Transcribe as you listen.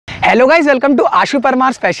Hello guys, welcome to Ashu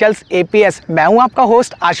Parmar specials APS. मैं हूं आपका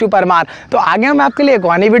होस्ट आशु परमार। तो आ गया मैं आपके लिए एक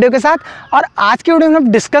और नई वीडियो के साथ। और आज की वीडियो में हम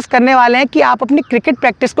डिस्कस करने वाले हैं कि आप अपनी क्रिकेट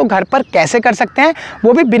प्रैक्टिस को घर पर कैसे कर सकते हैं,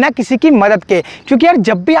 वो भी बिना किसी की मदद के। क्योंकि यार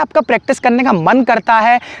जब भी आपका प्रैक्टिस करने का मन करता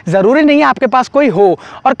है, ज़रूरी नहीं है आपके पास कोई हो,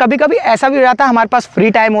 और कभी कभी ऐसा भी हो जाता है हमारे पास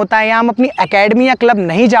फ्री टाइम होता है या हम अपनी एकेडमी या क्लब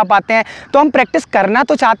नहीं जा पाते हैं, तो हम प्रैक्टिस करना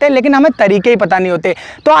तो चाहते हैं लेकिन हमें तरीके ही पता नहीं होते।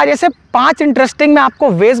 तो आज ऐसे 5 इंटरेस्टिंग मैं आपको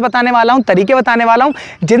वेज बताने वाला हूं, तरीके बताने वाला हूं,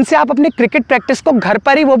 जिनसे आप अपनी क्रिकेट प्रैक्टिस को घर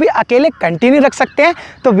पर ही, वो भी अकेले, कंटिन्यू रख सकते हैं।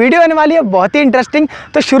 तो वीडियो आने वाली है बहुत ही इंटरेस्टिंग,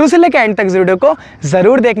 तो शुरू से लेकर एंड तक इस वीडियो को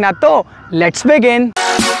जरूर देखना। तो लेट्स बिगिन।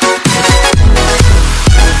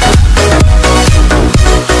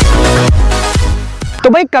 तो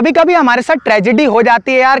भाई कभी कभी हमारे साथ ट्रेजेडी हो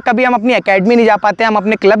जाती है यार, कभी हम अपनी एकेडमी नहीं जा पाते, हम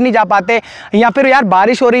अपने क्लब नहीं जा पाते, या फिर यार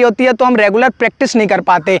बारिश हो रही होती है तो हम रेगुलर प्रैक्टिस नहीं कर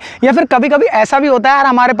पाते, या फिर कभी कभी ऐसा भी होता है यार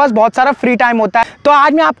हमारे पास बहुत सारा फ्री टाइम होता है। तो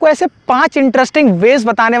आज मैं आपको ऐसे 5 इंटरेस्टिंग वेज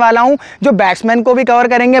बताने वाला हूं जो बैट्समैन को भी कवर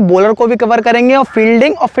करेंगे, बॉलर को भी कवर करेंगे और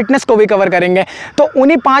फील्डिंग और फिटनेस को भी कवर करेंगे। तो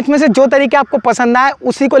उन्हीं 5 में से जो तरीके आपको पसंद आए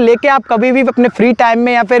उसी को लेके आप कभी भी अपने फ्री टाइम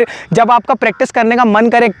में या फिर जब आपका प्रैक्टिस करने का मन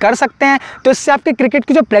करे कर सकते हैं। तो इससे आपकी क्रिकेट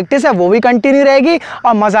की जो प्रैक्टिस है वो भी कंटिन्यू रहेगी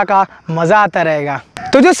और मज़ा आता रहेगा।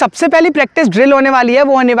 तो जो सबसे पहली प्रैक्टिस ड्रिल होने वाली है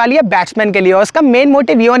वो होने वाली है बैट्समैन के लिए, और इसका मेन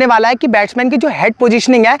मोटिव ये होने वाला है कि बैट्समैन की जो हेड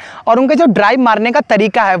पोजीशनिंग है और उनका जो ड्राइव मारने का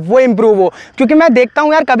तरीका है वो इंप्रूव हो। क्योंकि मैं देखता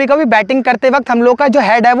हूँ यार कभी कभी बैटिंग करते वक्त हम लोग का जो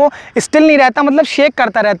हेड है वो स्टिल नहीं रहता, मतलब शेक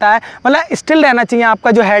करता रहता है, मतलब स्टिल रहना चाहिए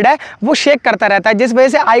आपका जो हेड है वो शेक करता रहता है, जिस वजह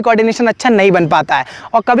से आई कोऑर्डिनेशन अच्छा नहीं बन पाता है।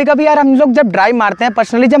 और कभी कभी यार हम लोग जब ड्राइव मारते हैं,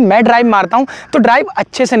 पर्सनली जब मैं ड्राइव मारता हूँ तो ड्राइव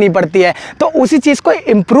अच्छे से नहीं पड़ती है। तो उसी चीज़ को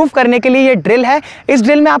इम्प्रूव करने के लिए ये ड्रिल है। इस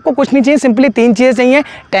ड्रिल में आपको कुछ नहीं चाहिए, सिंपली 3 चीज़ें चाहिए: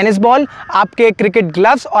 टेनिस बॉल, आपके क्रिकेट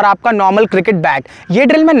ग्लव्स और आपका नॉर्मल क्रिकेट बैट। ये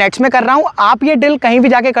ड्रिल मैं नेट्स में कर रहा हूं, आप ये ड्रिल कहीं भी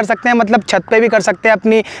जाके कर सकते हैं, मतलब छत पे भी कर सकते हैं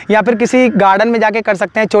अपनी, या फिर किसी गार्डन में जाके कर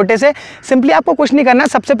सकते हैं छोटे से। सिंपली आपको कुछ नहीं करना है।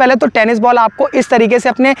 सबसे पहले तो टेनिस बॉल आपको इस तरीके से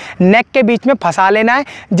अपने नेक के बीच में फंसा लेना है,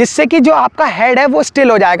 जिससे कि जो आपका हेड है वो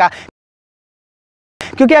स्टिल हो जाएगा।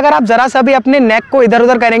 क्योंकि अगर आप जरा सा भी अपने नेक को इधर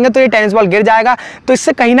उधर करेंगे तो ये टेनिस बॉल गिर जाएगा। तो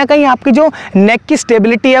इससे कहीं ना कहीं आपकी जो नेक की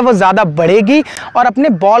स्टेबिलिटी है वो ज़्यादा बढ़ेगी, और अपने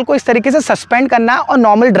बॉल को इस तरीके से सस्पेंड करना है और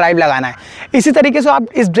नॉर्मल ड्राइव लगाना है। इसी तरीके से आप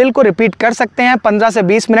इस ड्रिल को रिपीट कर सकते हैं 15 से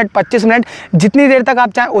 20 मिनट, 25 मिनट, जितनी देर तक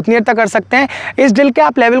आप चाहें उतनी देर तक कर सकते हैं। इस ड्रिल के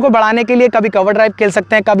आप लेवल को बढ़ाने के लिए कभी कवर ड्राइव खेल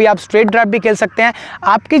सकते हैं, कभी आप स्ट्रेट ड्राइव भी खेल सकते हैं।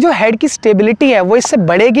 आपकी जो हेड की स्टेबिलिटी है वो इससे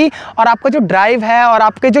बढ़ेगी, और आपका जो ड्राइव है और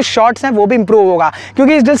आपके जो शॉट्स हैं वो भी इंप्रूव होगा।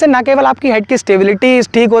 क्योंकि इस ड्रिल से ना केवल आपकी हेड की स्टेबिलिटी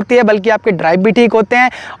ठीक होती है, बल्कि आपके ड्राइव भी ठीक होते हैं,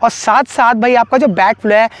 और साथ साथ भाई आपका जो बैट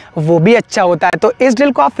फ्लो है वो भी अच्छा होता है। तो इस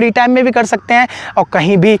ड्रिल को आप फ्री टाइम में भी कर सकते हैं और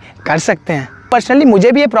कहीं भी कर सकते हैं। पर्सनली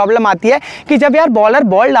मुझे भी ये प्रॉब्लम आती है कि जब यार बॉलर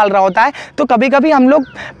बॉल डाल रहा होता है तो कभी कभी हम लोग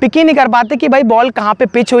पिक ही नहीं कर पाते कि भाई बॉल कहाँ पे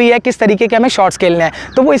पिच हुई है, किस तरीके के हमें शॉट्स खेलने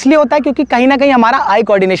हैं। तो वो इसलिए होता है क्योंकि कहीं ना कहीं हमारा आई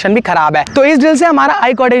कोऑर्डिनेशन भी खराब है। तो इस ड्रिल से हमारा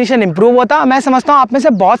आई कोऑर्डिनेशन इंप्रूव होता है। मैं समझता हूँ आप में से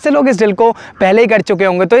बहुत से लोग इस ड्रिल को पहले ही कर चुके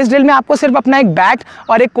होंगे। तो इस ड्रिल में आपको सिर्फ अपना एक बैट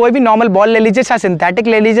और एक कोई भी नॉर्मल बॉल ले लीजिए, चाहे सिंथेटिक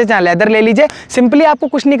ले लीजिए, चाहे लेदर ले लीजिए। सिंपली आपको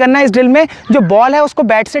कुछ नहीं करना है, इस ड्रिल में जो बॉल है उसको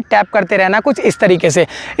बैट से टैप करते रहना, कुछ इस तरीके से।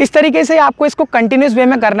 इस तरीके से आपको इसको कंटिन्यूस वे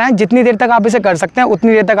में करना है। जितनी देर तक आप इसे कर सकते हैं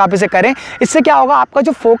उतनी तक आप इसे करें। इससे क्या होगा, आपका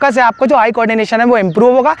जो फोकस है, आपका जो आई कोऑर्डिनेशन है वो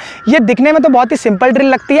इंप्रूव होगा। ये दिखने में तो बहुत ही सिंपल ड्रिल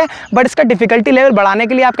लगती है, बट इसका डिफिकल्टी लेवल बढ़ाने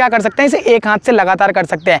के लिए आप क्या कर सकते हैं, इसे एक हाथ से लगातार कर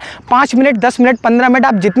सकते हैं। 5 मिनट, 10 मिनट, 15 मिनट,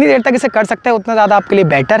 आप जितनी देर तक इसे कर सकते हैं उतना ज़्यादा आपके लिए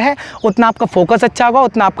बेटर है। उतना आपका फोकस अच्छा होगा,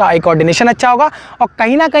 उतना आपका आई कोऑर्डिनेशन अच्छा होगा, और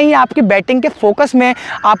कहीं ना कहीं आपकी बैटिंग के फोकस में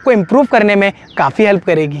आपको इंप्रूव करने में काफ़ी हेल्प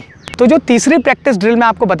करेगी। तो जो तीसरी प्रैक्टिस ड्रिल मैं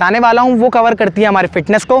आपको बताने वाला हूं वो कवर करती है हमारे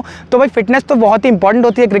फिटनेस को। तो भाई फिटनेस तो बहुत ही इंपॉर्टेंट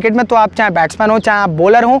होती है क्रिकेट में, तो आप चाहे बैट्समैन हो चाहे आप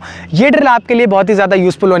बॉलर हो, ये ड्रिल आपके लिए बहुत ही ज़्यादा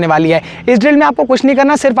यूजफुल होने वाली है। इस ड्रिल में आपको कुछ नहीं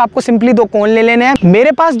करना, सिर्फ आपको सिंपली 2 कोन ले लेने हैं।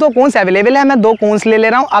 मेरे पास 2 कोन्स अवेलेबल है, मैं 2 कोन्स ले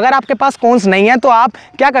रहा हूँ। अगर आपके पास कोन्स नहीं है तो आप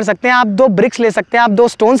क्या कर सकते हैं, आप 2 ब्रिक्स ले सकते हैं, आप 2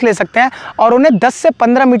 स्टोन्स ले सकते हैं, और उन्हें 10 से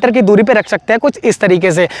 15 मीटर की दूरी पर रख सकते हैं, कुछ इस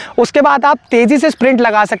तरीके से। उसके बाद आप तेज़ी से स्प्रिंट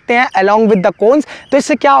लगा सकते हैं अलॉन्ग विद द कोन्स। तो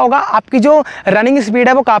इससे क्या होगा, आपकी जो रनिंग स्पीड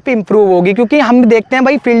है वो काफ़ी इंप्रूव होगी। क्योंकि हम देखते हैं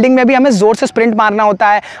भाई फील्डिंग में भी हमें जोर से स्प्रिंट मारना होता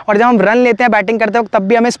है, और जब हम रन लेते हैं बैटिंग करते वक्त तब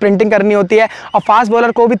भी हमें स्प्रिंटिंग करनी होती है, और फास्ट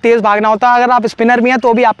बॉलर को भी तेज भागना होता है। अगर आप स्पिनर भी हैं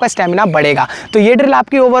तो भी आपका स्टेमिना बढ़ेगा। तो ये ड्रिल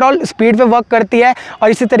आपकी ओवरऑल स्पीड पे वर्क करती है, और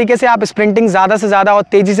इसी तरीके से आप स्प्रिंटिंग ज़्यादा से ज़्यादा और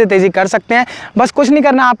तेज़ी से तेज़ी कर सकते हैं। बस कुछ नहीं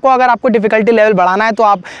करना आपको। अगर आपको डिफिकल्टी लेवल बढ़ाना है तो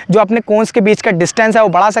आप जो अपने कोन्स के बीच का डिस्टेंस है वो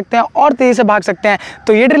बढ़ा सकते हैं और तेज़ी से भाग सकते हैं।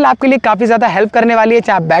 तो ये ड्रिल आपके लिए काफ़ी ज़्यादा हेल्प करने वाली है,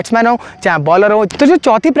 चाहे बैट्समैन हो चाहे बॉलर हो। तो जो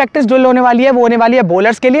चौथी प्रैक्टिस ड्रिल होने वाली है वो होने वाली है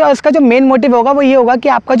बॉलर्स के लिए, और इसका जो मेन मोटिव होगा वो ये होगा कि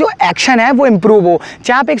आपका जो एक्शन है वो इंप्रूव हो।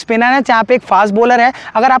 चाहे आप एक स्पिनर है, चाहे आप एक फास्ट बॉलर है,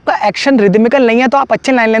 अगर आपका एक्शन रिदमिकल नहीं है तो आप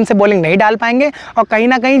अच्छे लाइन से बॉलिंग नहीं डाल पाएंगे और कहीं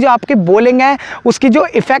ना कहीं जो आपकी बॉलिंग है उसकी जो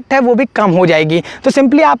इफेक्ट है वो भी कम हो जाएगी। तो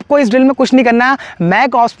सिंपली आपको इस ड्रिल में कुछ नहीं करना है। मैं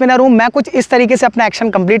एक ऑफ स्पिनर हूँ, मैं कुछ इस तरीके से अपना एक्शन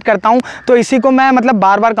कंप्लीट करता हूँ, तो इसी को मैं मतलब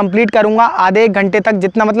बार बार कंप्लीट करूंगा आधे एक घंटे तक,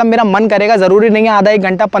 जितना मतलब मेरा मन करेगा। ज़रूरी नहीं है आधा एक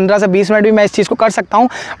घंटा, 15 से 20 मिनट भी मैं इस चीज़ को कर सकता हूँ।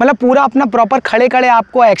 मतलब पूरा अपना प्रॉपर खड़े खड़े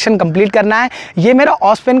आपको एक्शन कंप्लीट करना है। ये मेरा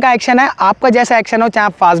ऑफ स्पिन का एक्शन है। आपका जैसा एक्शन हो, चाहे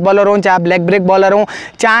आप फास्ट बॉलर हो, चाहे आप लेग ब्रेक बॉलर हो,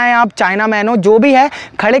 चाहे आप चाइना मैन हो, जो भी है,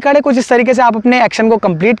 खड़े खड़े कुछ इस तरीके से आप अपने एक्शन को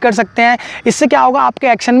कंप्लीट कर सकते हैं। इससे क्या होगा, आपके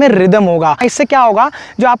एक्शन में रिदम होगा। इससे क्या होगा,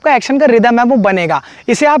 जो आपका एक्शन का रिदम है वो बनेगा।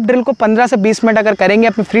 इसे आप ड्रिल को 15 से 20 मिनट अगर करेंगे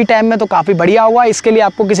अपने फ्री टाइम में तो काफ़ी बढ़िया होगा। इसके लिए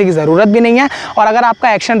आपको किसी की ज़रूरत भी नहीं है, और अगर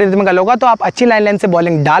आपका एक्शन रिदमिकल होगा तो आप अच्छी लाइन से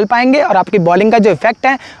बॉलिंग डाल पाएंगे और आपकी बॉलिंग का जो इफेक्ट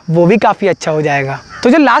है वो भी काफ़ी अच्छा हो जाएगा। तो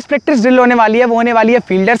जो लास्ट प्रैक्टिस ड्रिल होने वाली है वो होने वाली है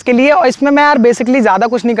फील्डर्स के लिए, और इसमें मैं यार बेसिकली ज़्यादा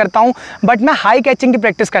कुछ नहीं करता हूँ, बट मैं हाई कैचिंग की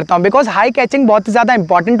प्रैक्टिस करता हूँ। बिकॉज हाई कैचिंग बहुत ही ज़्यादा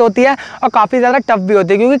इंपॉर्टेंट होती है और काफ़ी ज़्यादा टफ भी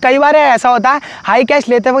होती है, क्योंकि कई बार ऐसा होता है हाई कैच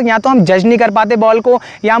लेते वक्त या तो हम जज नहीं कर पाते बॉल को,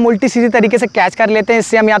 या हम उल्टी सीधी तरीके से कैच कर लेते हैं।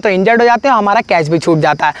 इससे हम या तो इंजर्ड हो जाते हैं और हमारा कैच भी छूट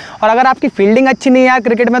जाता है। और अगर आपकी फील्डिंग अच्छी नहीं है यार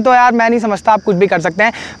क्रिकेट में, तो यार मैं नहीं समझता आप कुछ भी कर सकते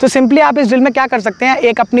हैं। तो सिंपली आप इस ड्रिल में क्या कर सकते हैं,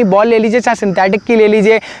 एक अपनी बॉल ले लीजिए, चाहे सिंथेटिक की ले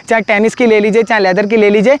लीजिए, चाहे टेनिस की ले लीजिए, चाहे लेदर की ले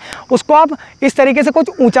लीजिए, उसको आप इस तरीके से कुछ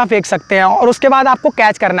ऊंचा फेंक सकते हैं और उसके बाद आपको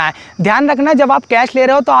कैच करना है। ध्यान रखना जब आप कैच ले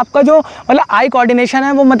रहे हो तो आपका जो मतलब आई कोऑर्डिनेशन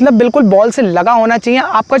है वो मतलब बिल्कुल बॉल से लगा होना चाहिए।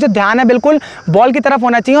 आपका जो ध्यान है बिल्कुल बॉल की तरफ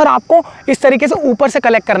होना चाहिए और आपको इस तरीके से ऊपर से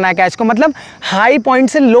कलेक्ट करना है कैच को, मतलब हाई पॉइंट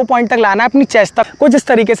से लो पॉइंट तक लाना है अपनी चेस्ट तक, कुछ इस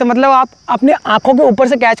तरीके से। मतलब आप अपने आंखों के ऊपर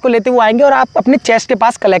से कैच को लेते हुए आएंगे और आप अपने चेस्ट के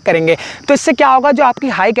पास कलेक्ट करेंगे। तो इससे क्या होगा, जो आपकी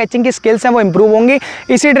हाई कैचिंग की स्किल्स हैं वो इंप्रूव होंगी।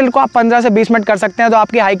 इसी ड्रिल को आप 15 से 20 मिनट कर सकते हैं तो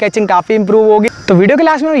आपकी हाई कैचिंग काफ़ी इंप्रूव होगी। तो वीडियो के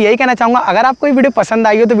लास्ट में मैं यही कहना चाहूँगा, अगर आपको ये वीडियो पसंद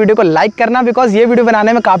आई हो तो वीडियो को लाइक करना, बिकॉज ये वीडियो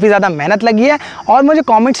बनाने में काफ़ी ज़्यादा मेहनत लगी है। और मुझे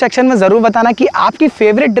कमेंट सेक्शन में ज़रूर बताना कि आपकी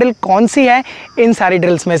फेवरेट ड्रिल कौन सी है इन सारी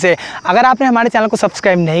ड्रिल्स में से। अगर आपने हमारे चैनल को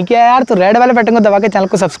सब्सक्राइब नहीं किया यार तो रेड वाले बटन को दबा के चैनल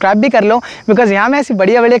को सब्सक्राइब भी कर लो, बिकॉज यहाँ मैं ऐसी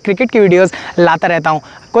बढ़िया बढ़िया क्रिकेट की वीडियोज़ लाता रहता हूँ।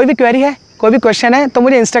 कोई भी क्वेरी है, कोई भी क्वेश्चन है तो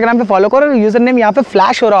मुझे इंस्टाग्राम पे फॉलो करो, यूज़र नेम यहाँ पे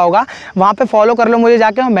फ्लैश हो रहा होगा, वहाँ पे फॉलो कर लो मुझे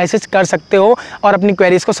जाके, मैसेज कर सकते हो और अपनी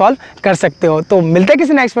क्वेरीज को सॉल्व कर सकते हो। तो मिलते हैं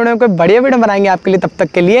किसी नेक्स्ट वीडियो में, कोई बढ़िया वीडियो बनाएंगे आपके लिए। तब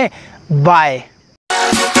तक के लिए बाय।